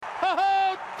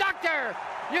there.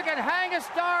 You can hang a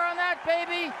star on that,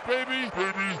 baby.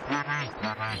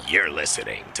 You're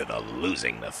listening to the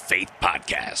Losing the Faith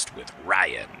podcast with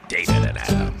Ryan, David, and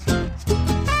Adam.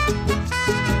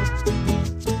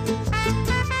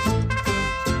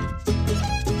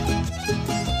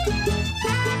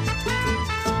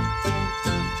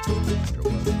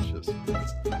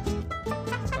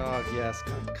 Oh, yes.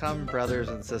 Come, brothers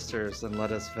and sisters, and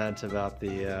let us vent about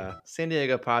the San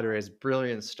Diego Padres'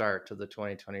 brilliant start to the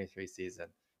 2023 season.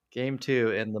 Game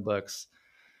 2 in the books.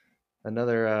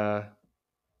 Another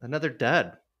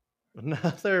dud.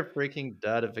 Another freaking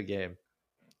dud of a game.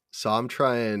 So I'm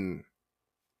trying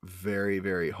very,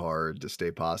 very hard to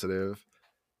stay positive,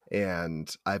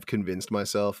 and I've convinced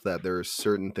myself that there are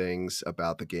certain things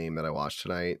about the game that I watched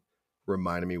tonight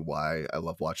reminding me why I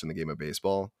love watching the game of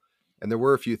baseball. And there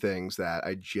were a few things that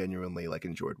I genuinely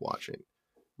enjoyed watching.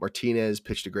 Martinez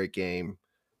pitched a great game.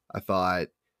 I thought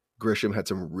Grisham had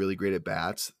some really great at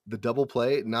bats. The double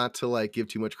play, not to give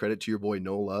too much credit to your boy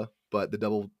Nola, but the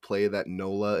double play that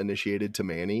Nola initiated to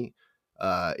Manny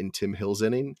in Tim Hill's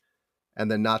inning, and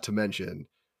then not to mention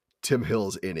Tim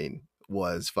Hill's inning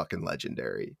was fucking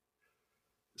legendary.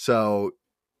 So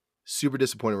super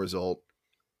disappointing result.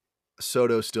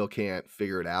 Soto still can't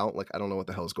figure it out. I don't know what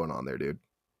the hell's going on there, dude.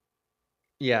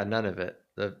 Yeah, none of it.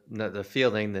 The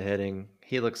fielding, the hitting,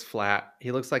 he looks flat.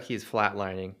 He looks like he's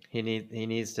flatlining. He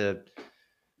needs to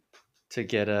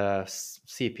get a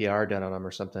CPR done on him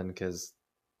or something, because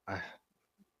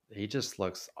he just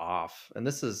looks off. And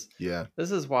this is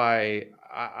why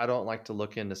I don't like to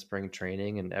look into spring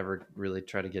training and ever really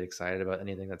try to get excited about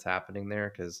anything that's happening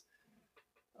there, because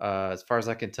as far as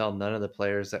I can tell, none of the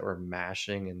players that were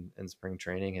mashing in spring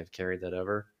training have carried that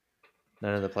over.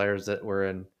 None of the players that were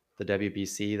in the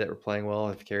WBC that were playing well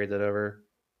have carried that over.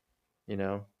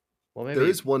 Well, maybe there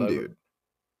is one dude.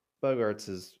 Bogarts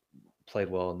has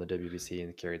played well in the WBC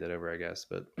and carried that over, I guess.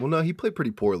 But no, he played pretty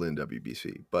poorly in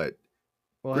WBC. But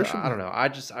Grisham, I don't know.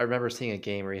 I remember seeing a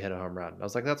game where he hit a home run. I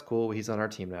was like, that's cool. He's on our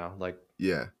team now.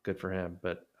 Yeah, good for him.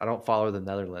 But I don't follow the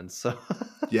Netherlands, so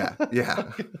yeah.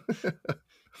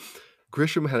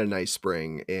 Grisham had a nice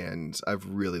spring, and I've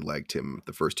really liked him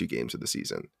the first 2 games of the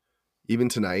season. Even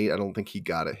tonight, I don't think he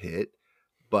got a hit,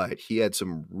 but he had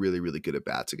some really, really good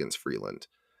at-bats against Freeland.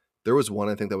 There was one,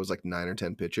 I think, that was 9 or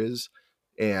 10 pitches,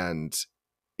 and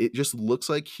it just looks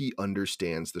like he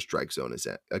understands the strike zone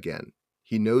again.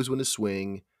 He knows when to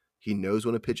swing, he knows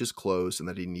when a pitch is close, and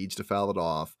that he needs to foul it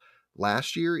off.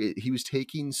 Last year, he was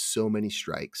taking so many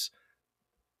strikes.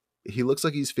 He looks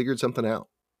like he's figured something out.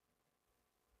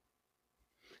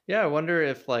 Yeah, I wonder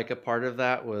if a part of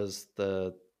that was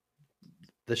the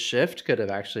shift could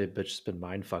have actually just been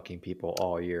mind fucking people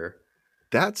all year.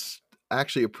 That's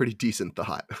actually a pretty decent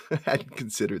thought. I hadn't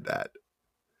considered that.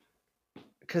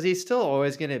 Because he's still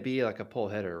always going to be a pull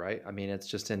hitter, right? I mean, it's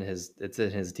just in his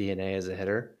DNA as a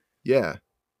hitter. Yeah.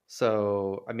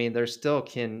 So, I mean,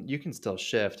 you can still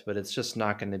shift, but it's just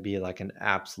not going to be an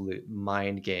absolute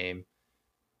mind game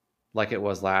like it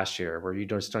was last year, where you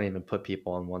just don't even put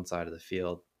people on one side of the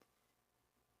field.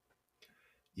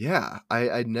 Yeah,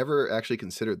 I never actually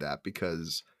considered that,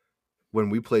 because when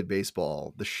we played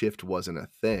baseball, the shift wasn't a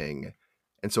thing.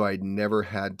 And so I never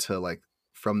had to,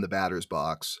 from the batter's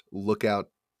box, look out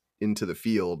into the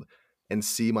field and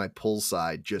see my pull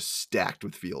side just stacked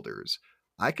with fielders.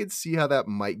 I could see how that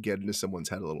might get into someone's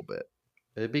head a little bit.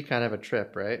 It'd be kind of a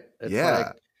trip, right?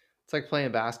 Yeah. It's like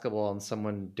playing basketball and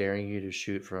someone daring you to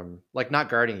shoot from, not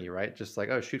guarding you, right? Just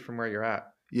oh, shoot from where you're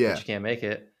at. Yeah. But you can't make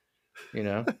it,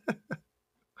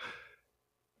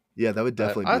 Yeah, that would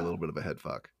definitely be a little bit of a head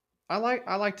fuck. I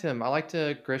liked him. I liked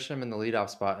Grisham in the leadoff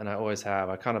spot, and I always have.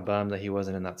 I kind of bummed that he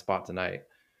wasn't in that spot tonight.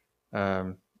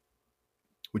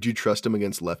 Would you trust him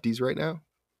against lefties right now?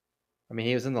 I mean,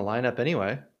 he was in the lineup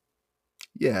anyway.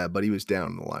 Yeah, but he was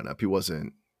down in the lineup. He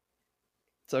wasn't.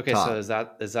 It's okay. Top. So is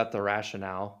that the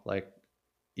rationale?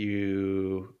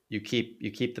 You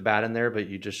keep the bat in there, but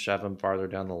you just shove him farther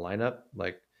down the lineup?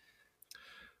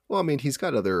 Well, I mean, he's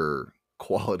got other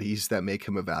qualities that make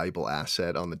him a valuable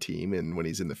asset on the team, and when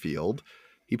he's in the field,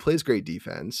 he plays great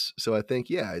defense. So I think,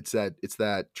 yeah, it's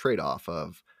that trade-off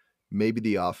of maybe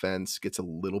the offense gets a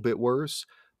little bit worse,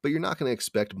 but you're not going to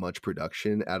expect much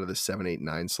production out of the 7, 8,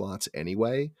 9 slots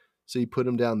anyway. So you put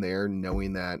him down there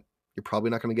knowing that you're probably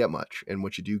not going to get much, and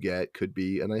what you do get could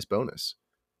be a nice bonus.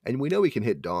 And we know he can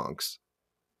hit donks.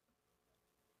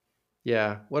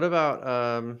 Yeah. What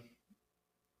about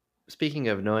speaking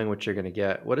of knowing what you're going to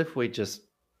get, what if we just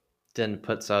didn't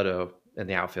put Soto in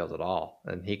the outfield at all,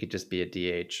 and he could just be a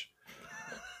DH?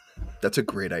 That's a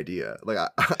great idea.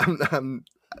 I'm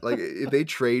if they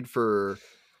trade for,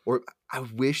 or I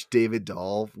wish David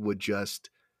Dahl would just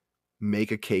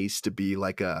make a case to be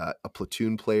like a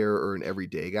platoon player or an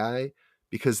everyday guy,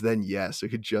 because then, yes, we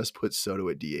could just put Soto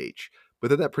at DH. But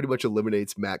then that pretty much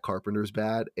eliminates Matt Carpenter's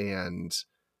bat and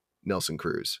Nelson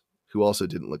Cruz, who also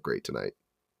didn't look great tonight.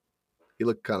 He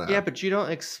looked kind of... Yeah, but you don't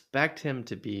expect him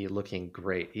to be looking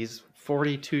great. He's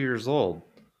 42 years old,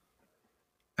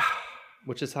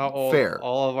 which is how old Fair.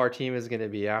 all of our team is going to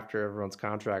be after everyone's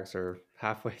contracts are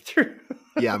halfway through.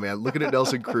 Yeah, man, looking at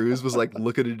Nelson Cruz was like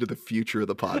looking into the future of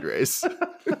the Padres.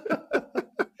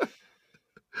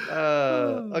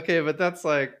 Okay, but that's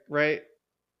like, right?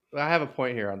 I have a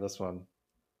point here on this one.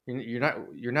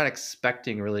 You're not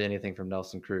expecting really anything from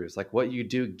Nelson Cruz. Like what you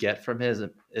do get from his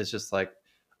is just like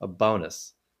a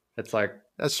bonus. It's like,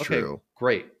 That's okay, true.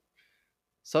 great.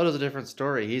 Soto's a different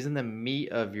story. He's in the meat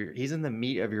of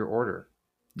your order.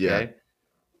 Yeah. Okay?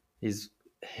 He's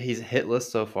hitless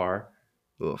so far.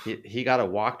 Ugh. He got a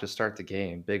walk to start the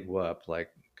game. Big whoop. Like,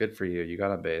 good for you. You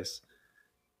got on base.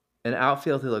 In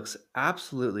outfield, he looks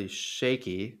absolutely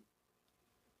shaky.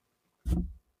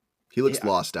 He looks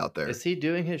lost out there. Is he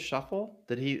doing his shuffle?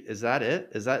 Is that it?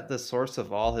 Is that the source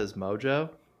of all his mojo?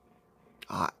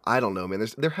 I don't know, man.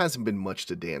 There hasn't been much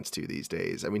to dance to these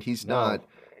days. I mean, he's not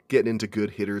getting into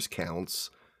good hitters counts.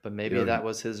 But maybe that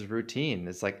was his routine.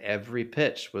 It's like every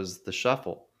pitch was the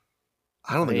shuffle.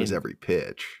 I don't think it was every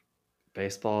pitch.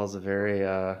 Baseball is a very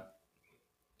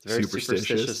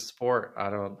superstitious sport.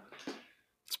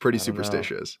 It's pretty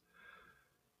superstitious.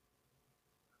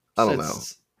 I don't know.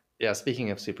 Yeah,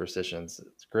 speaking of superstitions,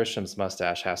 Grisham's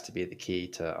mustache has to be the key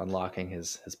to unlocking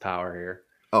his power here.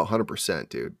 Oh, 100%,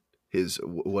 dude.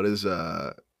 What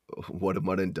did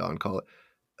Mud and Don call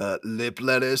it? Lip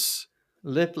lettuce.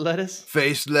 Lip lettuce?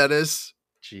 Face lettuce.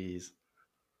 Jeez.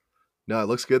 No, it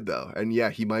looks good though. And yeah,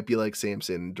 he might be like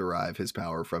Samson and derive his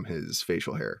power from his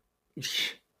facial hair.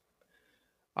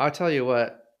 I'll tell you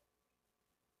what.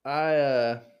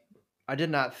 I did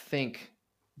not think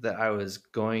that I was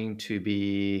going to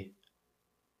be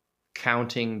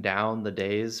counting down the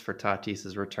days for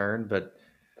Tatis's return, but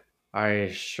I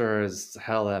sure as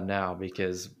hell am now,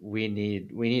 because we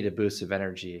need a boost of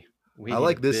energy. I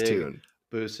like this tune.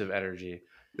 Boost of energy.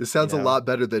 It sounds a lot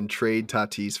better than trade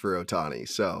Tatis for Ohtani.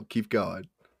 So keep going.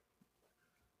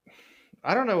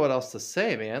 I don't know what else to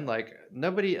say, man. Like,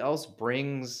 nobody else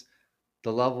brings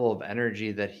the level of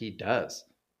energy that he does.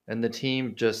 And the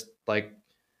team just, like,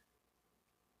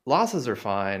 losses are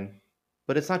fine,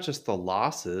 but it's not just the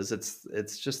losses.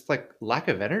 It's just like lack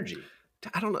of energy.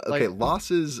 I don't know. Okay,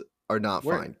 losses are not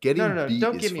fine. Getting beat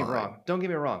don't is get me fine. wrong. Don't get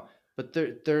me wrong. But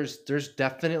there's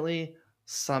definitely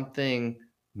something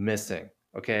missing.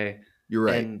 Okay, you're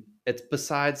right. And it's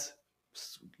besides,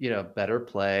 better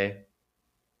play,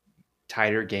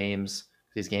 tighter games.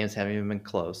 These games haven't even been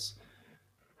close.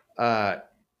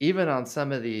 Even on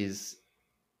some of these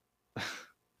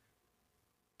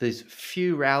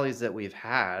few rallies that we've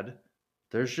had,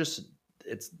 there's just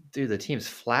the team's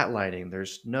flatlining.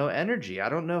 There's no energy. I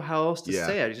don't know how else to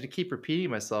say it. I just keep repeating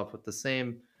myself with the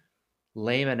same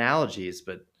lame analogies,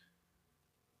 but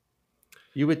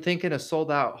you would think in a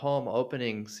sold-out home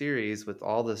opening series with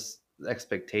all this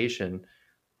expectation,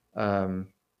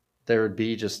 there would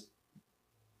be just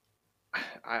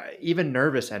even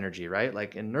nervous energy, right?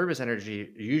 Like, in nervous energy,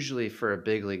 usually for a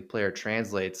big league player,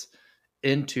 translates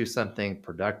into something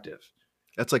productive.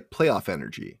 That's like playoff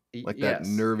energy, like that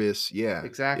nervous. Yeah,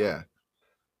 exactly. Yeah,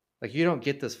 like you don't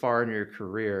get this far in your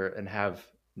career and have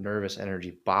nervous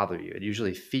energy bother you. It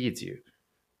usually feeds you,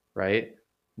 right?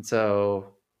 And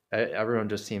so everyone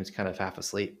just seems kind of half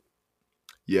asleep.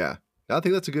 Yeah, I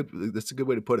think that's a good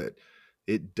way to put it.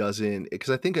 It doesn't,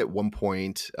 because I think at one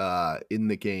point in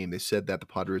the game they said that the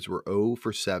Padres were 0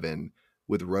 for 7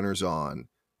 with runners on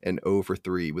and 0 for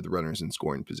 3 with runners in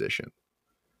scoring position.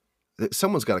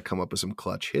 Someone's got to come up with some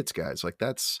clutch hits, guys. Like,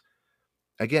 that's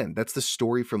the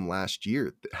story from last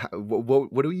year.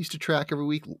 What do we used to track every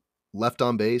week? Left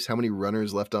on base. How many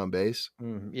runners left on base?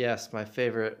 Yes, my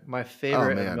favorite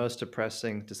and most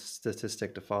depressing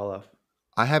statistic to follow.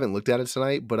 I haven't looked at it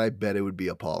tonight, but I bet it would be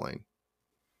appalling.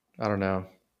 I don't know.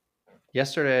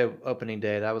 Yesterday, opening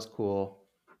day, that was cool.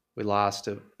 We lost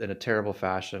in a terrible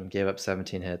fashion, gave up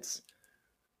 17 hits.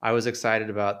 I was excited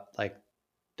about, like,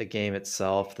 the game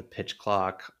itself, the pitch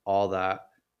clock, all that.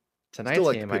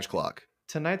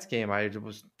 Tonight's game, I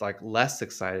was like less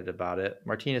excited about it.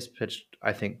 Martinez pitched,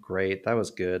 I think, great. That was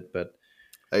good, but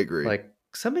I agree. Like,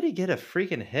 somebody get a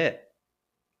freaking hit.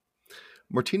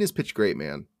 Martinez pitched great,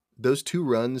 man. Those 2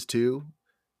 runs too,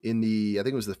 in I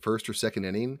think it was the first or second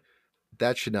inning,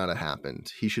 that should not have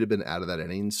happened. He should have been out of that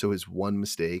inning. So his one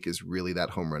mistake is really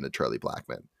that home run to Charlie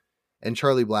Blackmon. And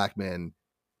Charlie Blackmon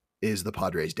is the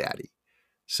Padres' daddy.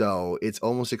 So it's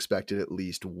almost expected at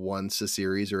least once a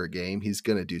series or a game, he's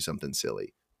going to do something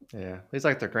silly. Yeah. He's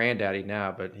like their granddaddy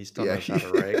now, but he still Yeah. knows how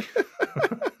to rake.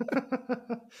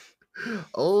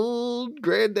 Old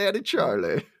Granddaddy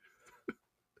Charlie.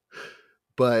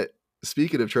 But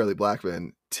speaking of Charlie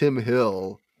Blackmon, Tim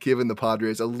Hill giving the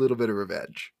Padres a little bit of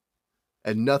revenge.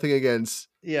 And nothing against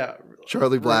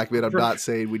Charlie Blackmon. I'm not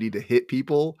saying we need to hit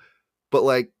people, but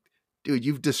like, dude,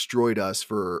 you've destroyed us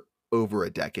for over a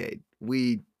decade.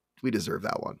 We deserve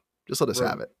that one. Just let us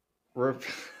have it. I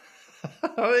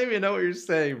don't even know what you're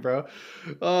saying, bro.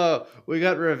 We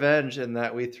got revenge in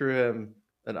that we threw him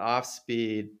an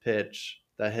off-speed pitch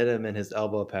that hit him in his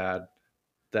elbow pad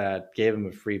that gave him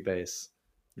a free base.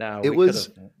 Now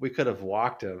we could have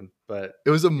walked him, but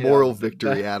it was a moral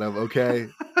victory, Adam. Okay.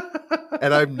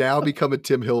 And I've now become a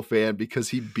Tim Hill fan because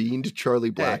he beamed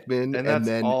Charlie Blackmon and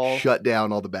then shut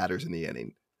down all the batters in the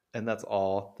inning. And that's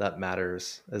all that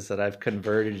matters, is that I've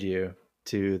converted you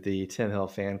to the Tim Hill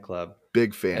fan club.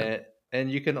 Big fan.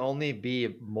 And you can only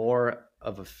be more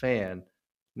of a fan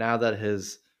now that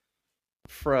his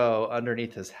fro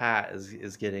underneath his hat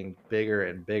is getting bigger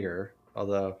and bigger.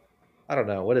 Although, I don't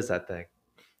know. What is that thing?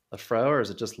 A fro, or is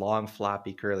it just long,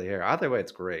 floppy, curly hair? Either way,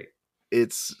 it's great.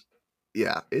 It's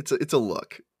a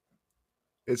look.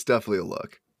 It's definitely a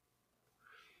look.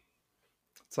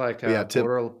 It's like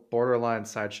borderline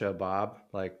Sideshow Bob.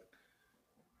 Like,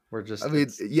 we're just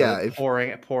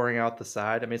pouring out the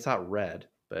side. I mean, it's not red,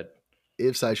 but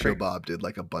if Sideshow Bob did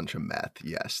like a bunch of meth,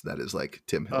 yes, that is like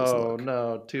Tim Hill's look. Oh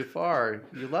no, too far.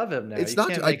 You love him now. It's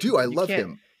not. I love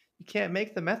him. You can't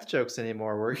make the meth jokes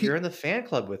anymore. You're in the fan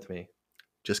club with me.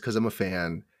 Just because I'm a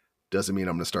fan doesn't mean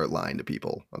I'm going to start lying to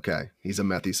people. Okay, he's a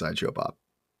methy Sideshow Bob,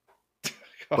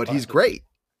 but he's great.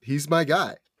 He's my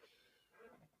guy.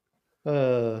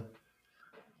 Yeah,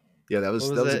 that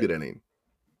was a good inning.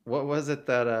 What was it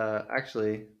that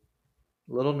actually,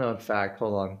 little known fact,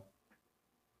 hold on.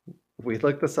 We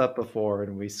looked this up before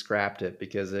and we scrapped it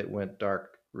because it went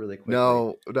dark really quickly.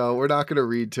 No, we're not going to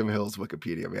read Tim Hill's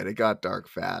Wikipedia, man. It got dark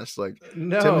fast. Like, Tim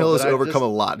Hill has overcome a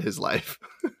lot in his life.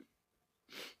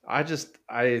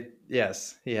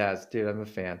 Yes, he has. Dude, I'm a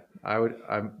fan.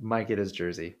 I might get his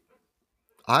jersey.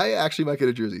 I actually might get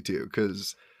a jersey too,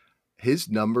 because his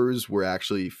numbers were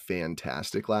actually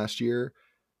fantastic last year.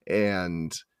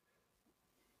 And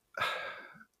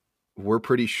we're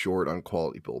pretty short on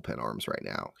quality bullpen arms right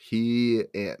now. He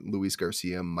and Luis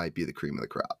Garcia might be the cream of the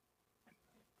crop.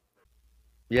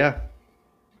 Yeah.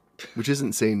 Which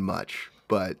isn't saying much,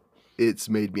 but it's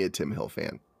made me a Tim Hill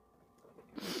fan.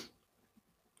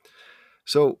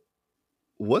 So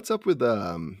what's up with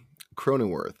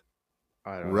Cronenworth?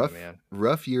 I don't know, man.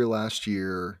 Rough year last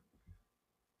year.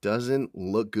 Doesn't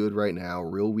look good right now.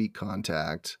 Real weak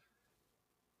contact.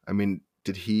 I mean,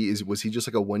 was he just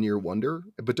like a 1-year wonder?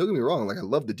 But don't get me wrong, like, I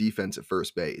love the defense at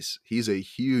first base. He's a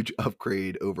huge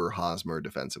upgrade over Hosmer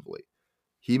defensively.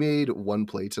 He made one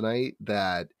play tonight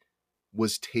that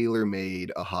was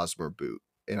tailor-made a Hosmer boot,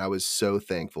 and I was so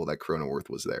thankful that Cronenworth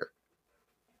was there.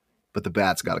 But the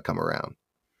bat's got to come around.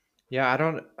 Yeah,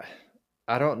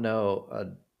 I don't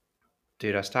know.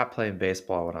 Dude, I stopped playing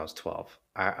baseball when I was 12.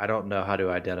 I don't know how to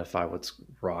identify what's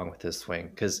wrong with his swing,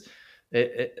 because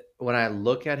when I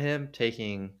look at him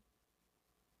taking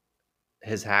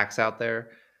his hacks out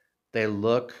there, they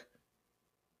look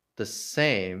the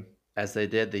same as they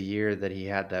did the year that he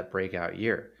had that breakout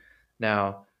year.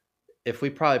 Now, if we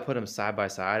probably put them side by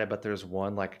side, I bet there's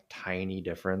one like tiny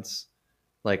difference.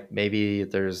 Like maybe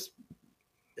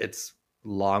it's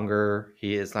longer.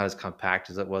 It's not as compact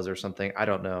as it was or something. I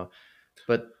don't know.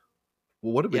 But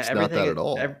what if it's not that at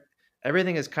all?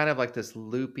 Everything is kind of like this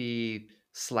loopy,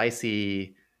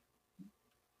 slicey,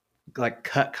 like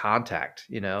cut contact,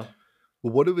 you know?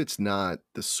 Well, what if it's not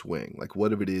the swing? Like,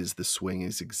 what if it is the swing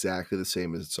is exactly the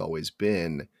same as it's always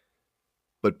been,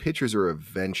 but pitchers are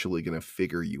eventually going to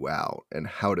figure you out and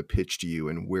how to pitch to you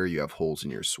and where you have holes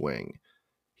in your swing.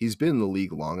 He's been in the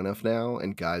league long enough now,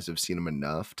 and guys have seen him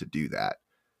enough to do that.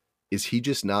 Is he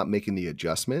just not making the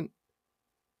adjustment?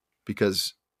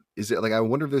 Because is it like, I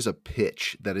wonder if there's a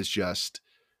pitch that is just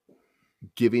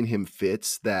giving him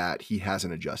fits that he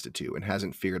hasn't adjusted to and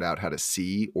hasn't figured out how to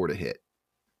see or to hit.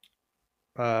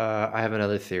 I have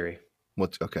another theory.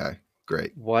 Okay,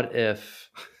 great. What if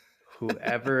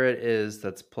whoever it is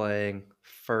that's playing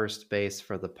first base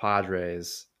for the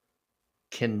Padres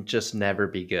can just never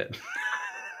be good?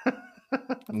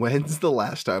 When's the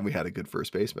last time we had a good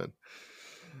first baseman?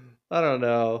 I don't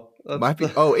know.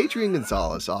 Adrian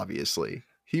Gonzalez, obviously.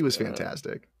 He was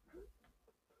fantastic.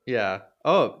 Yeah.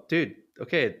 Oh, dude.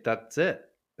 Okay, that's it.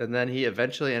 and then he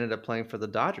eventually ended up playing for the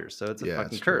Dodgers. So it's a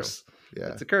fucking it's true. curse. Yeah.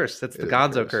 It's a curse. It's It the is a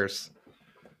Gonzo curse.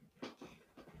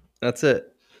 That's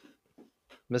it.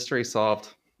 Mystery solved.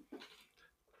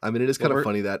 I mean, it is kind Well, of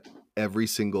funny that every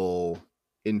single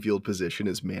infield position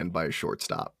is manned by a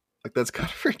shortstop. Like, that's kind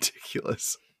of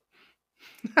ridiculous.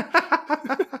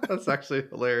 That's actually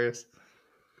hilarious.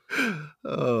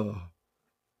 Oh,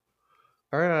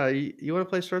 All right, you want to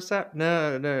play shortstop?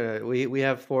 No. We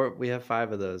have 4. We have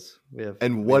 5 of those.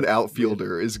 and one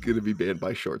outfielder is going to be manned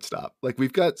by shortstop. Like,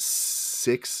 we've got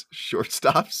 6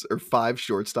 shortstops or 5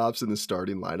 shortstops in the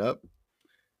starting lineup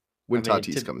when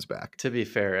Tatis comes back. To be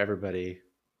fair,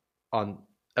 everyone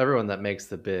that makes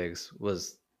the bigs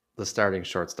was the starting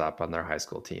shortstop on their high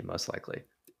school team, most likely.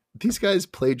 These guys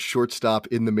played shortstop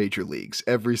in the major leagues,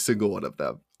 every single one of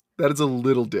them. That is a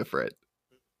little different.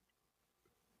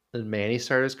 Did Manny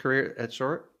start his career at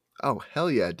short? Oh, hell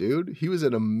yeah, dude. He was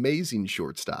an amazing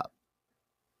shortstop.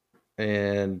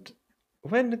 And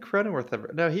when did Cronenworth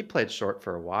ever? No, he played short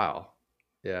for a while.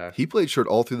 Yeah. He played short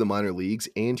all through the minor leagues,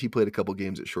 and he played a couple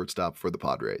games at shortstop for the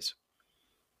Padres.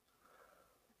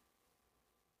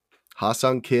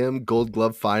 Ha-Seong Kim, Gold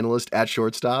Glove finalist at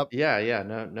shortstop. Yeah.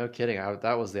 No kidding.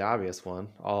 That was the obvious one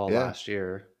last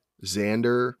year.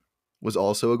 Xander was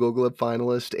also a Gold Glove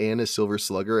finalist and a Silver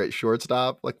Slugger at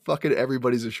shortstop. Like, fucking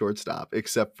everybody's a shortstop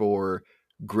except for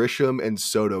Grisham and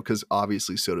Soto, because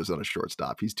obviously Soto's not a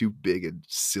shortstop. He's too big and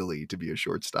silly to be a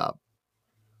shortstop.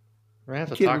 We're going to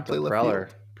have to talk to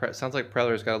Preller. Sounds like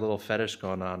Preller's got a little fetish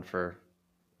going on for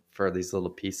these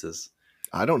little pieces.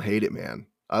 I don't hate it, man.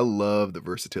 I love the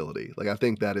versatility. Like, I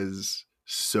think that is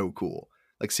so cool.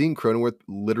 Like, seeing Cronenworth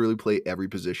literally play every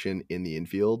position in the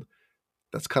infield,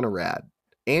 that's kind of rad.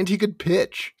 And he could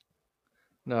pitch.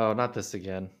 No, not this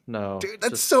again. No. Dude,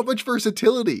 that's so much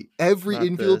versatility. Every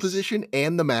infield position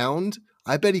and the mound.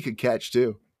 I bet he could catch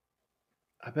too.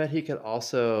 I bet he could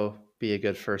also be a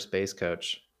good first base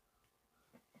coach.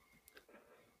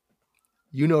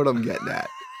 You know what I'm getting at.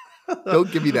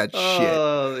 Don't give me that shit.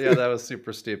 Oh, yeah, that was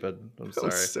super stupid. I'm sorry.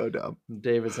 That was so dumb.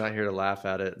 David's not here to laugh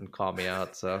at it and call me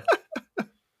out, so.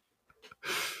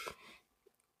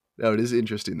 No, it is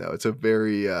interesting, though. It's a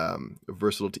very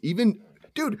versatile even,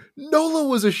 dude, Nola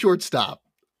was a shortstop.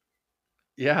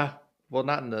 Yeah. Well,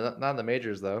 not in the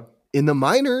majors, though. In the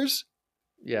minors.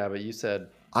 Yeah, but you said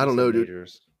I don't know,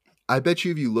 majors. Dude. I bet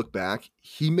you if you look back,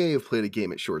 he may have played a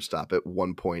game at shortstop at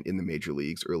one point in the major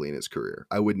leagues early in his career.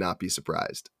 I would not be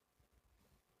surprised.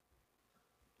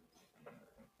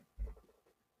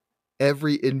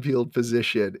 Every infield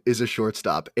position is a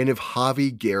shortstop. And if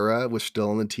Javi Guerra was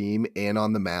still on the team and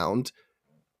on the mound,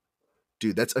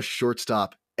 dude, that's a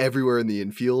shortstop everywhere in the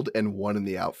infield and one in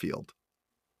the outfield.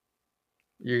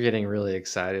 You're getting really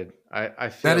excited. I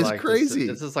feel that is like crazy.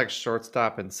 This is like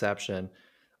shortstop inception,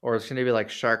 or it's going to be like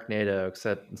Sharknado,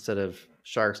 except instead of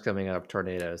sharks coming up,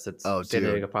 tornadoes. It's San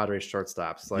Diego Padres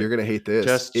shortstops. Like, you're going to hate this.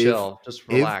 Just chill. Just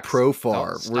relax. If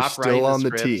Profar were still on the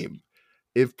team.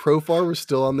 If Profar were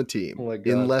still on the team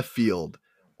in left field,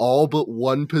 all but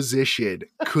one position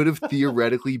could have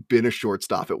theoretically been a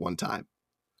shortstop at one time.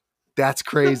 That's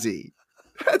crazy.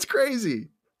 That's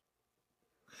crazy.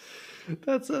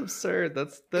 That's absurd.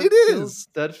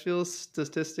 That feels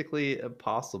statistically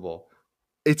impossible.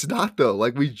 It's not though.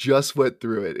 Like, we just went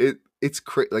through it. It's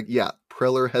crazy. Like, yeah,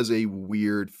 Preller has a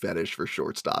weird fetish for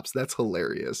shortstops. That's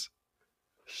hilarious.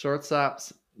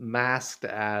 Shortstops masked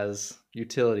as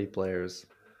utility players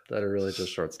that are really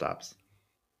just shortstops.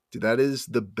 Dude, that is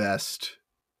the best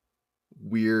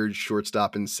weird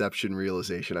shortstop inception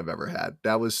realization I've ever had.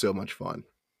 That was so much fun.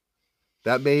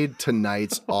 That made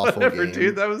tonight's awful game.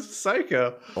 Dude, that was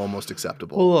psycho. Almost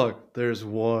acceptable. Oh, look, there's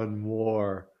one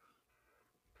more.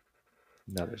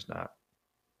 No, there's not.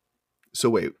 So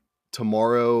wait,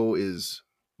 tomorrow is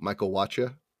Michael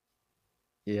Wacha?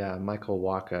 Yeah, Michael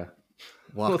Wacha.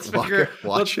 Let's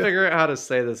figure out how to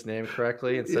say this name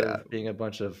correctly instead of being a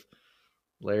bunch of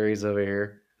Larrys over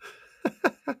here.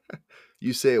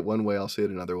 You say it one way, I'll say it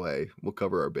another way. We'll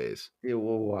cover our base.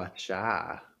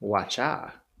 Wacha.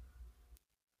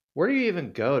 Where do you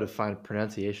even go to find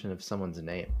pronunciation of someone's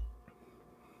name?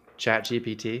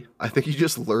 ChatGPT? I think you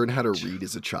just learn how to read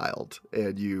as a child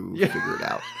and you figure it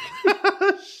out.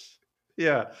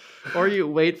 Yeah. Or you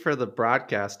wait for the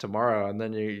broadcast tomorrow and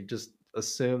then you just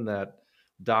assume that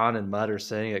Don and Mudd are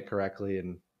saying it correctly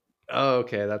and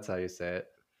okay, that's how you say it.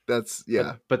 That's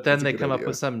But then they come up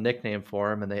with some nickname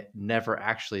for him and they never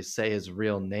actually say his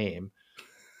real name.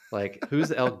 Like,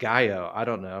 who's El Gallo? I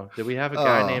don't know. Did we have a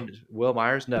guy named Will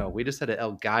Myers? No, we just had an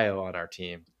El Gallo on our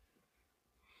team.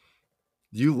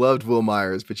 You loved Will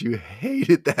Myers, but you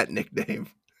hated that nickname.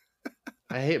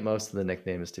 I hate most of the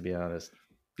nicknames, to be honest.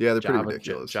 Yeah, they're pretty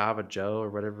ridiculous. Java Joe or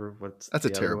whatever. That's a the other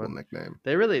terrible one? nickname.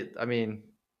 They really, I mean,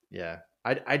 yeah.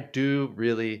 I do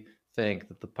really think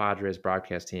that the Padres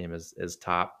broadcast team is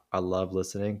top. I love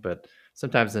listening, but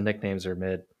sometimes the nicknames are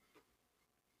mid.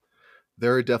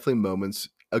 There are definitely moments.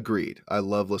 Agreed. I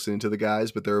love listening to the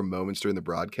guys, but there are moments during the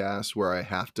broadcast where I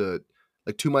have to,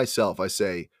 like, to myself, I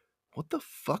say, what the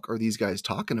fuck are these guys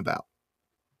talking about?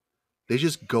 They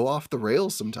just go off the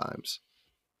rails sometimes.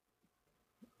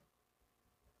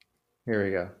 Here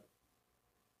we go.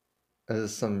 This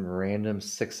is some random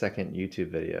 6-second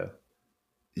YouTube video.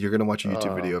 You're going to watch a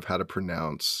YouTube video of how to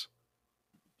pronounce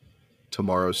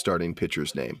tomorrow's starting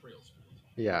pitcher's name.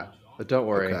 Yeah, but don't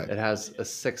worry. Okay. It has a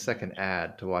 6-second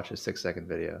ad to watch a 6-second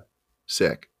video.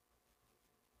 Sick.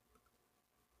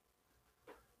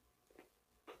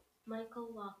 Michael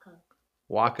Wacha.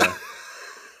 Wacha.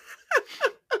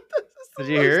 Did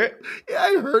you hear it? Yeah,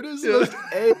 I heard his most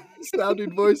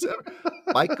A-sounding voice ever.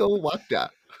 Michael Wacha.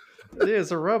 It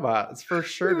is a robot. It's for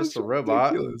sure just a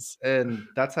robot. Ridiculous. And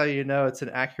that's how you know it's an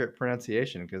accurate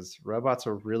pronunciation, because robots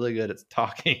are really good at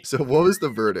talking. So what was the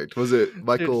verdict? Was it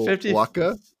Michael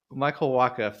Wacha? Michael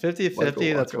Wacha.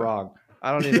 50-50, that's Wacha. wrong.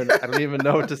 I don't even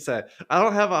know what to say. I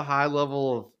don't have a high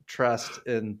level of trust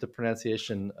in the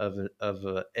pronunciation of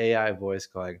an AI voice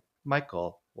going,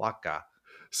 Michael Wacha.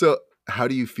 So how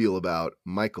do you feel about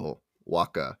Michael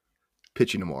Wacha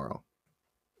pitching tomorrow?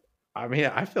 I mean,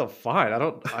 I feel fine.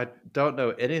 I don't know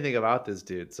anything about this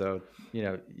dude. So,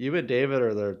 you and David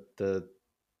are the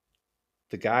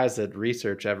guys that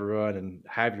research everyone and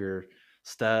have your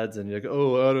studs, and you're like,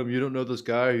 oh, Adam, you don't know this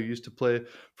guy who used to play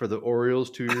for the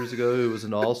Orioles 2 years ago, who was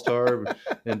an all-star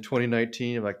in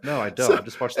 2019. I'm like, no, I don't. So, I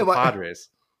just watched the Padres.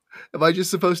 Am I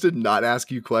just supposed to not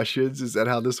ask you questions? Is that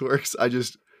how this works? I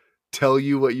just tell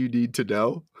you what you need to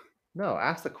know? No,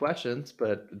 ask the questions,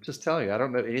 but just tell you, I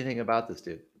don't know anything about this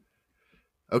dude.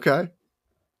 Okay.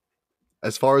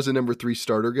 As far as the number 3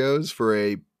 starter goes for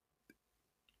a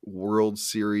World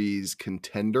Series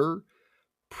contender,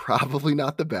 probably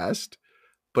not the best,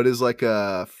 but is like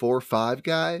a 4-5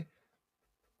 guy.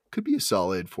 Could be a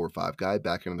solid 4-5 guy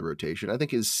back into the rotation. I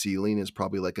think his ceiling is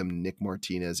probably like a Nick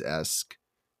Martinez-esque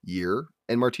year.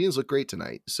 And Martinez looked great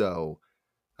tonight. So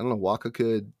I don't know. Wacha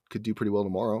could do pretty well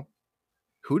tomorrow.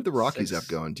 Who did the Rockies have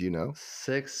going? Do you know?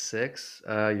 6-6,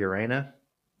 Urena.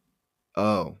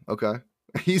 Oh, okay.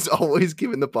 He's always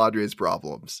given the Padres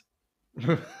problems.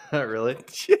 Really?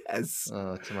 Yes.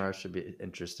 Tomorrow should be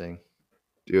interesting.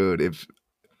 Dude, if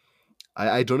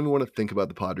I don't even want to think about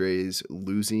the Padres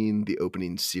losing the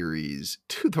opening series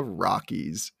to the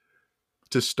Rockies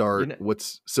to start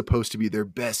what's supposed to be their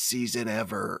best season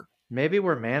ever. Maybe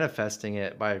we're manifesting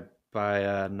it by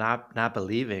not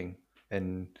believing,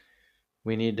 and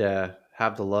we need to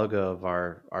have the logo of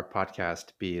our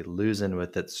podcast be losing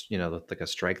with its, like a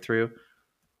strike through,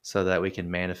 so that we can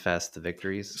manifest the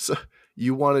victories. So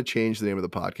you want to change the name of the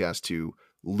podcast to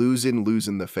losing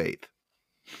the faith?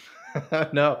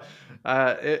 No,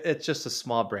 it's just a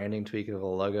small branding tweak of the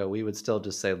logo. We would still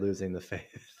just say losing the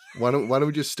faith. Why don't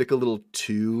we just stick a little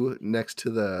 2 next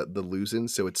to the losing,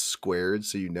 so it's squared,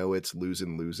 so it's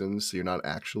losing, so you're not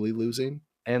actually losing.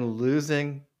 And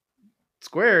losing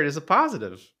squared is a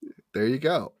positive. There you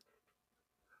go.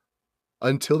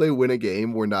 Until they win a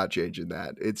game, we're not changing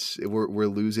that. We're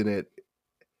losing it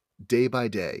day by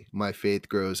day. My faith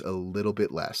grows a little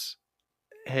bit less.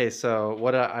 Hey, so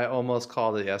what I almost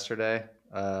called it yesterday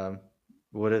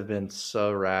would have been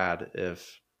so rad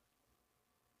if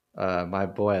my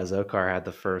boy Azokar had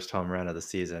the first home run of the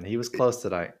season. He was close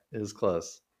tonight. It was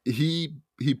close. He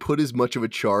put as much of a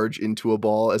charge into a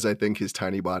ball as I think his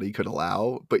tiny body could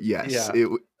allow. But yes,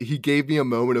 he gave me a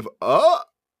moment of,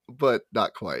 but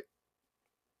not quite.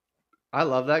 I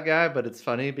love that guy, but it's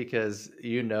funny because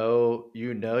you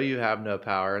have no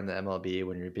power in the MLB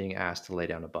when you're being asked to lay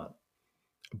down a bunt.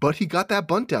 But he got that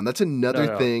bunt down. That's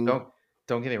another thing.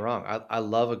 Don't get me wrong. I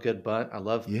love a good bunt. I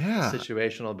love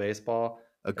situational baseball.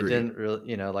 Agreed. It didn't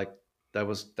really, that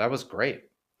was great.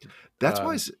 That's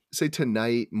why I say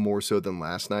tonight more so than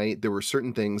last night, there were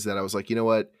certain things that I was like, you know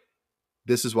what?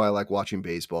 This is why I like watching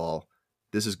baseball.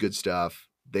 This is good stuff.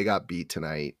 They got beat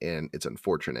tonight, and it's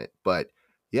unfortunate. But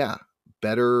yeah,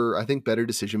 I think better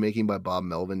decision-making by Bob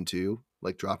Melvin too,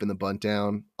 like dropping the bunt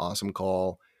down, awesome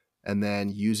call, and then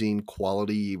using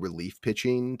quality relief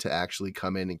pitching to actually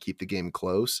come in and keep the game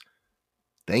close.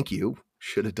 Thank you.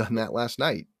 Should have done that last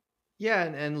night. Yeah,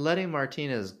 and letting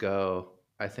Martinez go,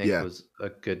 I think, was a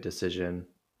good decision.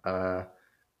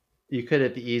 You could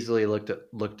have easily looked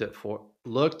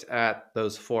at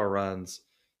those 4 runs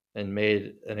and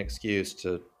made an excuse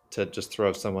to just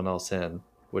throw someone else in.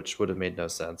 which would have made no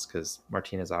sense because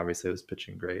Martinez obviously was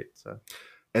pitching great. So,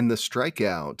 And the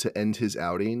strikeout to end his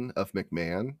outing of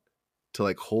McMahon, to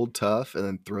like hold tough and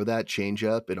then throw that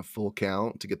changeup in a full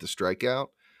count to get the strikeout.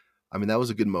 I mean, that was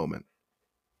a good moment.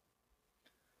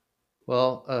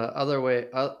 well,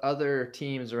 other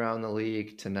teams around the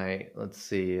league tonight. Let's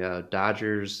see.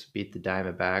 Dodgers beat the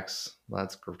Diamondbacks. Well,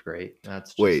 that's great.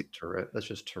 That's just terrific. That's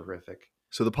just terrific.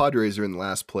 So the Padres are in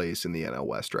last place in the NL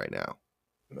West right now.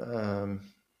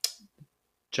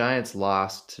 Giants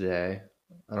lost today.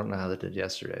 I don't know how they did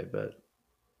yesterday, but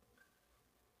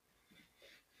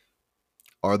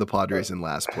are the Padres in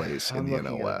last place in the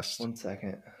NL West? 1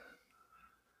 second.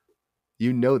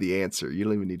 You know the answer. You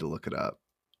don't even need to look it up.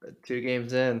 2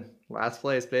 games in. Last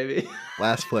place, baby.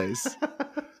 Last place.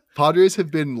 Padres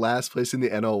have been last place in the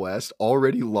NL West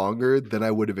already longer than I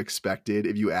would have expected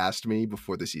if you asked me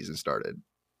before the season started.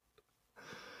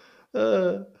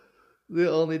 The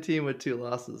only team with 2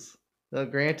 losses. Now,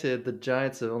 granted, the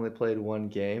Giants have only played 1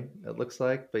 game, it looks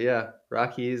like. But yeah,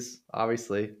 Rockies,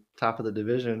 obviously, top of the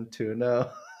division,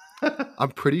 2-0. I'm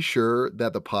pretty sure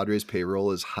that the Padres payroll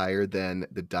is higher than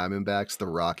the Diamondbacks, the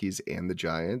Rockies, and the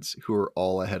Giants, who are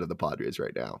all ahead of the Padres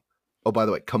right now. Oh, by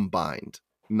the way, combined,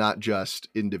 not just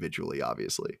individually,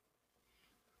 obviously.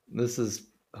 This is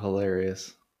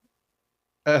hilarious.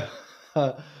 I'm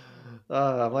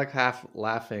like half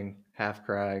laughing, half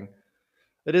crying.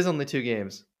 It is only 2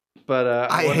 games. But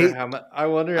I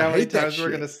wonder how many times we're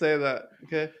going to say that.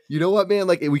 Okay. You know what, man?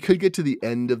 Like, we could get to the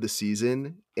end of the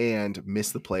season and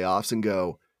miss the playoffs and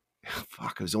go,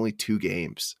 fuck, it was only 2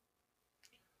 games.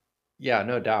 Yeah,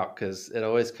 no doubt. Because it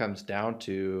always comes down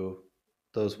to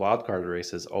those wild card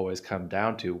races always come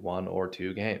down to 1 or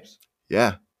 2 games.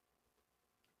 Yeah.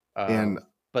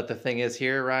 But the thing is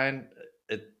here, Ryan,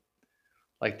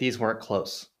 these weren't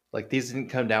close. Like, these didn't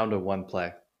come down to 1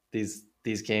 play.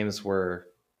 These games were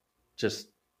just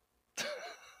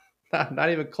not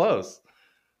even close.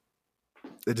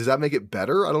 Does that make it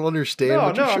better? I don't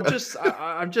understand.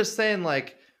 I'm just saying,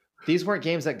 like, these weren't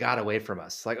games that got away from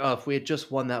us. Like, oh, if we had just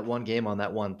won that 1 game on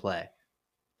that 1 play,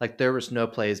 like, there was no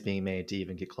plays being made to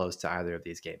even get close to either of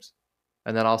these games.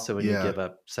 And then also when you give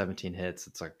up 17 hits,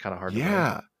 it's like kind of hard to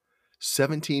win.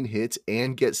 17 hits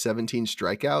and get 17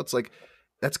 strikeouts. Like,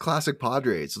 that's classic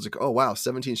Padres. It's like, oh wow,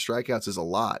 17 strikeouts is a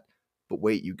lot. But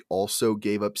wait, you also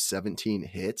gave up 17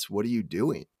 hits? What are you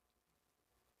doing?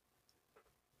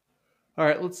 All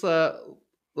right, let's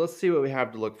see what we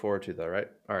have to look forward to, though, right?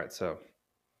 All right, so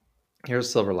here's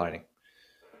a silver lining.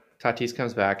 Tatis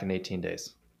comes back in 18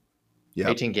 days. Yeah.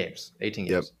 18 games.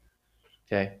 Yep.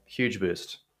 Okay, huge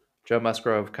boost. Joe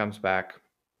Musgrove comes back.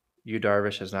 Yu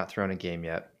Darvish has not thrown a game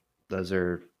yet. Those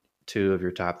are 2 of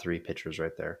your top 3 pitchers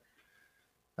right there.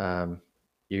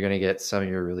 You're going to get some of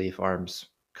your relief arms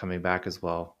coming back as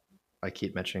well. I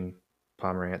keep mentioning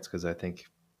Pomerantz because I think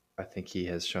he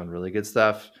has shown really good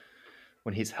stuff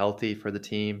when he's healthy for the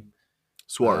team.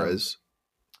 Suarez,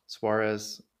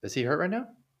 is he hurt right now?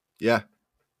 Yeah.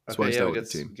 Okay, yeah,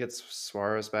 gets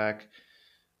Suarez back.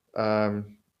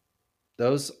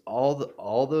 Those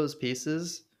all those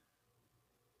pieces.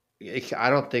 I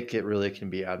don't think it really can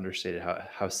be understated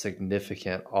how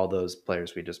significant all those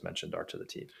players we just mentioned are to the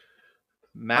team.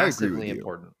 Massively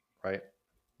important, right?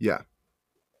 Yeah.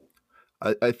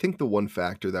 I think the one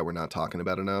factor that we're not talking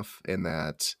about enough, and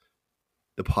that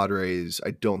the Padres,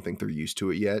 I don't think they're used to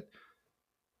it yet.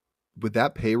 With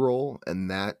that payroll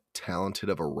and that talented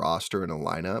of a roster and a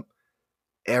lineup,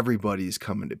 everybody's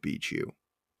coming to beat you.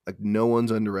 Like, no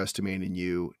one's underestimating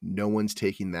you. No one's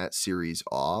taking that series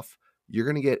off. You're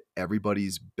going to get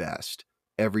everybody's best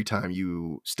every time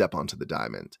you step onto the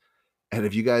diamond. And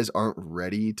if you guys aren't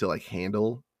ready to like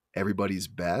handle everybody's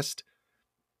best,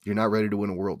 you're not ready to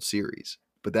win a World Series.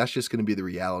 But that's just going to be the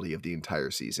reality of the entire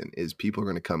season, is people are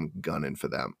going to come gunning for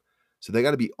them. So they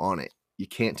got to be on it. You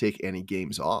can't take any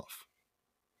games off.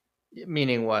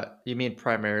 Meaning what? You mean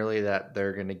primarily that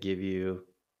they're going to give you,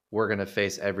 we're going to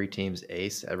face every team's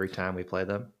ace every time we play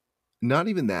them? Not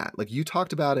even that. Like, you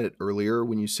talked about it earlier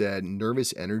when you said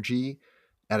nervous energy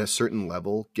at a certain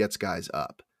level gets guys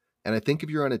up. And I think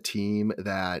if you're on a team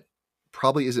that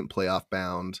probably isn't playoff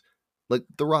bound, like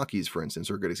the Rockies, for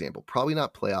instance, are a good example, probably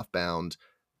not playoff bound,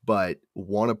 but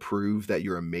want to prove that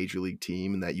you're a major league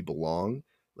team and that you belong,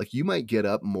 like, you might get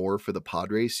up more for the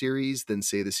Padres series than,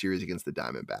 say, the series against the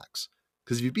Diamondbacks.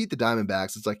 Because if you beat the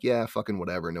Diamondbacks, it's like, yeah, fucking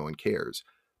whatever, no one cares.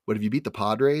 But if you beat the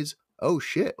Padres, oh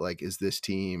shit, like, is this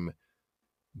team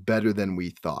better than we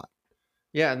thought?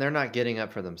 Yeah, and they're not getting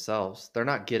up for themselves. They're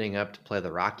not getting up to play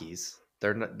the Rockies.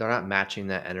 They're not matching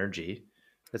that energy.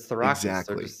 It's the Rockies.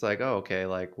 Exactly. They're just like, oh, okay,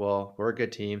 like, well, we're a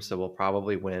good team, so we'll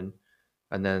probably win.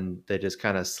 and then they just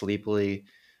kind of sleepily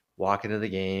walk into the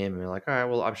game, and you're like, all right,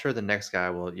 well, I'm sure the next guy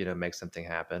will, make something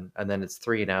happen. And then it's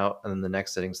 3 and out, and then the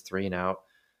next inning's 3 and out,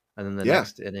 and then the Yeah.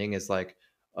 next inning is like,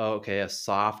 oh, okay, a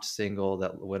soft single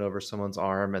that went over someone's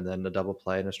arm, and then a double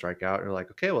play and a strikeout. And you're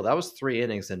like, okay, well, that was 3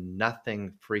 innings and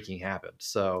nothing freaking happened.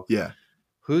 So Yeah.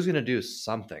 who's gonna do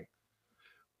something?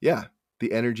 Yeah.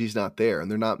 The energy's not there,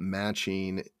 and they're not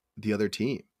matching the other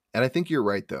team. And I think you're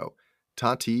right, though.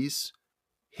 Tatis,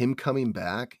 him coming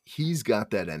back, he's got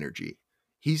that energy.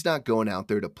 He's not going out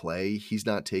there to play. He's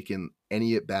not taking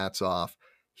any at-bats off.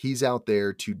 He's out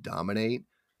there to dominate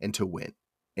and to win.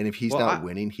 And if he's Well, not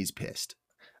winning, he's pissed.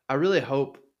 I really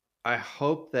hope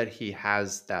that he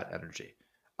has that energy.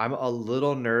 I'm a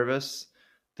little nervous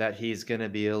that he's going to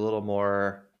be a little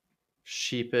more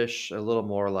sheepish, a little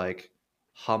more like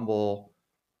humble,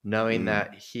 knowing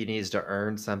that he needs to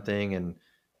earn something,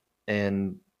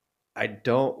 and I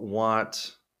don't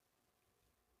want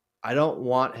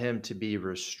him to be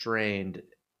restrained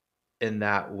in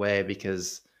that way,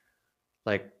 because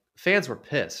like fans were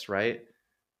pissed, right?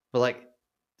 But like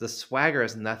the swagger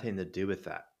has nothing to do with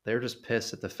that. They're just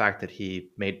pissed at the fact that he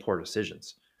made poor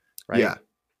decisions, right? Yeah.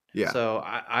 Yeah. So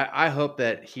I hope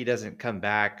that he doesn't come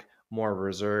back more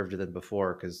reserved than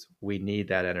before, because we need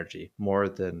that energy more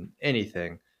than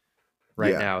anything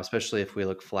right now, especially if we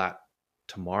look flat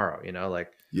tomorrow,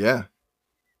 like. Yeah.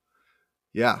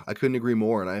 Yeah, I couldn't agree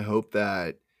more. And I hope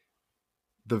that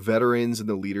the veterans and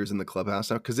the leaders in the clubhouse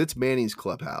now, because it's Manny's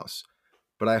clubhouse,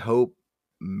 but I hope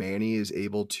Manny is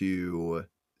able to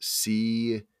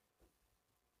see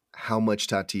how much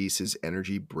Tatis's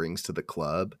energy brings to the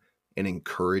club and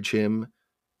encourage him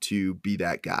to be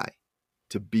that guy,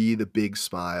 to be the big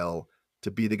smile, to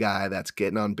be the guy that's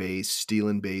getting on base,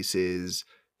 stealing bases,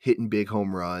 hitting big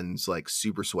home runs, like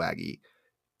super swaggy.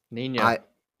 Nino.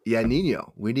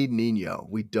 Nino. We need Nino.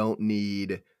 We don't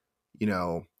need,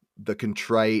 the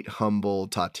contrite, humble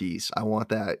Tatis. I want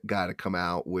that guy to come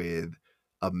out with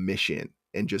a mission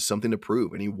and just something to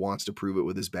prove, and he wants to prove it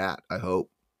with his bat, I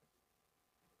hope.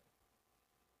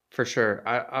 For sure.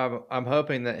 I'm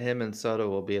hoping that him and Soto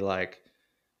will be like,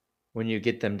 when you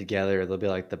get them together, they'll be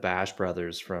like the Bash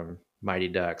brothers from Mighty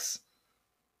Ducks.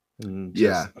 And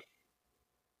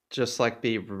just like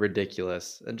be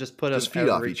ridiculous and just put them feed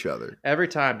off each other every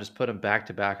time. Just put them back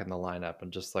to back in the lineup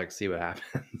and just like see what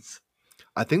happens.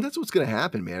 I think that's what's going to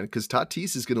happen, man, because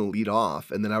Tatis is going to lead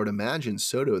off, and then I would imagine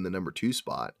Soto in the number 2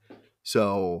 spot.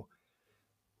 So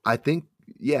I think,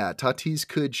 Tatis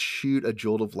could shoot a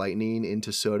jolt of lightning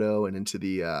into Soto and into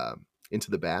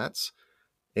the bats,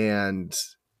 and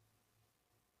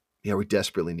we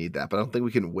desperately need that. But I don't think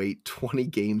we can wait 20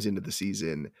 games into the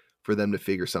season for them to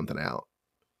figure something out.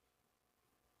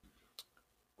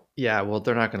 Yeah, well,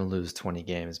 they're not going to lose 20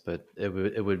 games, but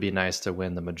it would be nice to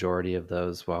win the majority of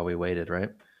those while we waited, right?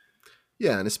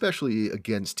 Yeah, and especially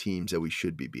against teams that we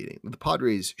should be beating. The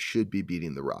Padres should be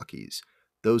beating the Rockies.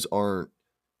 Those aren't,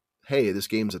 hey, this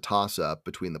game's a toss-up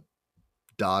between the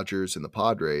Dodgers and the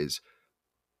Padres.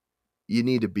 You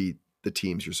need to beat the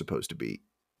teams you're supposed to beat.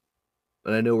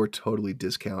 And I know we're totally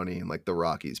discounting like the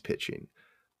Rockies pitching.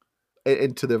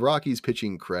 And to the Rockies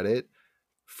pitching credit,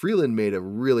 Freeland made a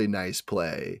really nice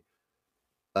play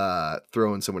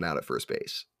throwing someone out at first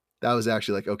base. That was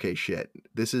actually like, okay, shit,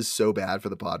 this is so bad for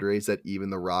the Padres that even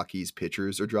the Rockies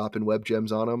pitchers are dropping web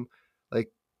gems on them.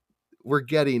 Like, we're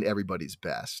getting everybody's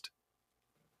best.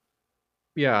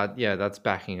 Yeah, that's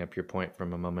backing up your point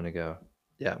from a moment ago.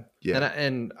 Yeah.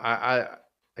 And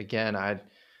I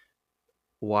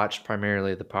watched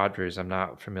primarily the Padres. I'm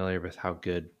not familiar with how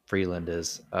good Freeland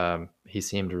is. He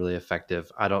seemed really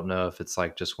effective. I don't know if it's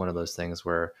like just one of those things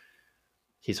where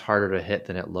he's harder to hit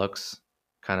than it looks,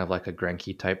 kind of like a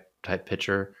Greinke type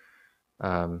pitcher.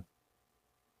 Because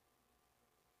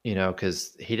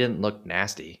he didn't look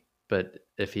nasty, but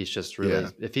if he's just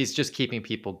if he's just keeping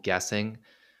people guessing,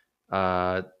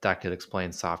 that could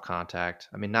explain soft contact.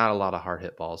 I mean, not a lot of hard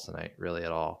hit balls tonight, really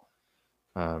at all.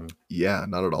 Not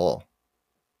at all.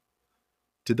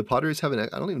 Did the Padres have I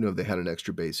don't even know if they had an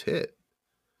extra base hit.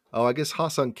 Oh, I guess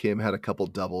Ha-Seong Kim had a couple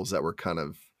doubles that were kind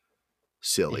of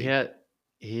silly.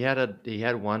 He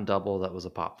had one double that was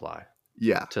a pop fly.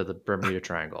 Yeah. To the Bermuda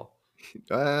Triangle.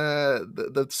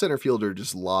 The center fielder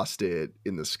just lost it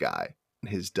in the sky.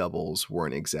 His doubles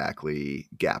weren't exactly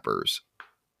gappers.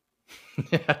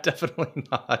 Yeah, definitely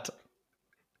not.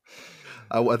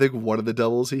 I think one of the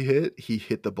doubles he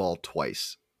hit the ball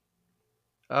twice.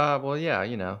 Well,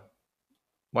 yeah,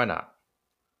 why not?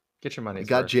 Get your money.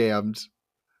 Got jammed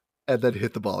and then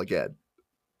hit the ball again.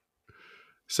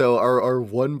 So our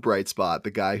one bright spot,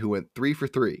 the guy who went 3 for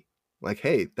 3, like,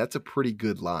 hey, that's a pretty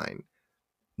good line.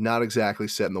 not exactly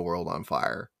setting the world on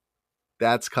fire.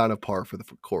 That's kind of par for the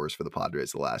course for the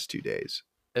Padres the last 2 days.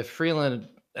 If Freeland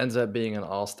ends up being an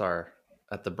all-star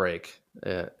at the break,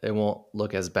 it won't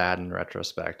look as bad in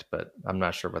retrospect, but I'm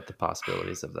not sure what the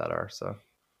possibilities of that are. So,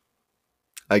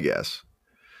 I guess.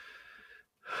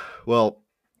 Well,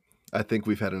 I think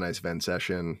we've had a nice vent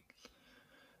session.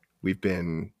 We've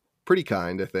been pretty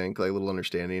kind, I think, like a little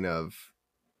understanding of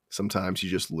sometimes you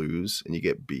just lose and you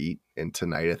get beat. And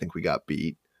tonight I think we got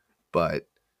beat, but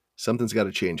something's got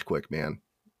to change quick, man.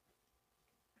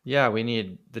 yeah,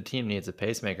 the team needs a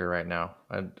pacemaker right now.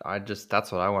 I just,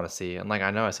 that's what I want to see. And like,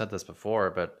 I know I said this before,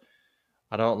 but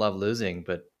I don't love losing,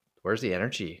 but where's the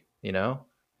energy, you know?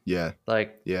 Yeah.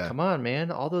 Like, Yeah. come on, man.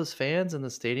 All those fans in the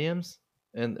stadiums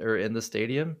or in the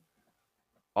stadium,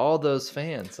 all those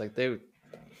fans, like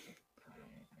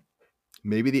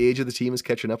Maybe the age of the team is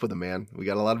catching up with them, man. We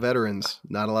got a lot of veterans,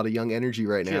 not a lot of young energy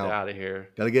right get now. out of here.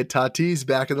 Got to get Tatis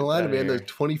back in the lineup, man. There's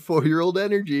 24-year-old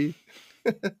energy.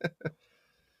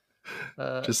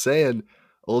 Just saying.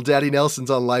 Old Daddy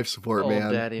Nelson's on life support, Old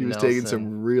man. Daddy He was Nelson. taking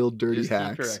some real dirty Just keep your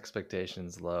hacks.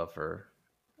 expectations low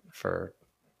for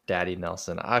Daddy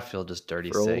Nelson. I feel just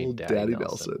dirty For saying old Daddy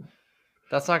Nelson.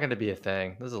 That's not going to be a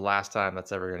thing. This is the last time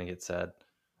that's ever going to get said.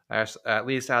 At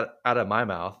least out of my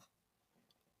mouth.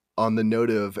 On the note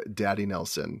of Daddy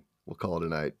Nelson, we'll call it a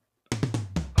night.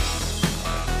 All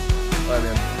right,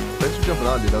 man. Thanks for jumping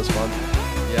on, dude. That was fun.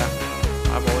 Yeah,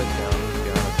 I'm always down, to be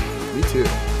honest. Me too.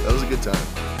 That was a good time.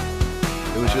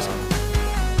 It was just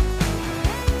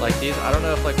like these. I don't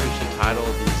know if like we should title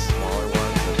these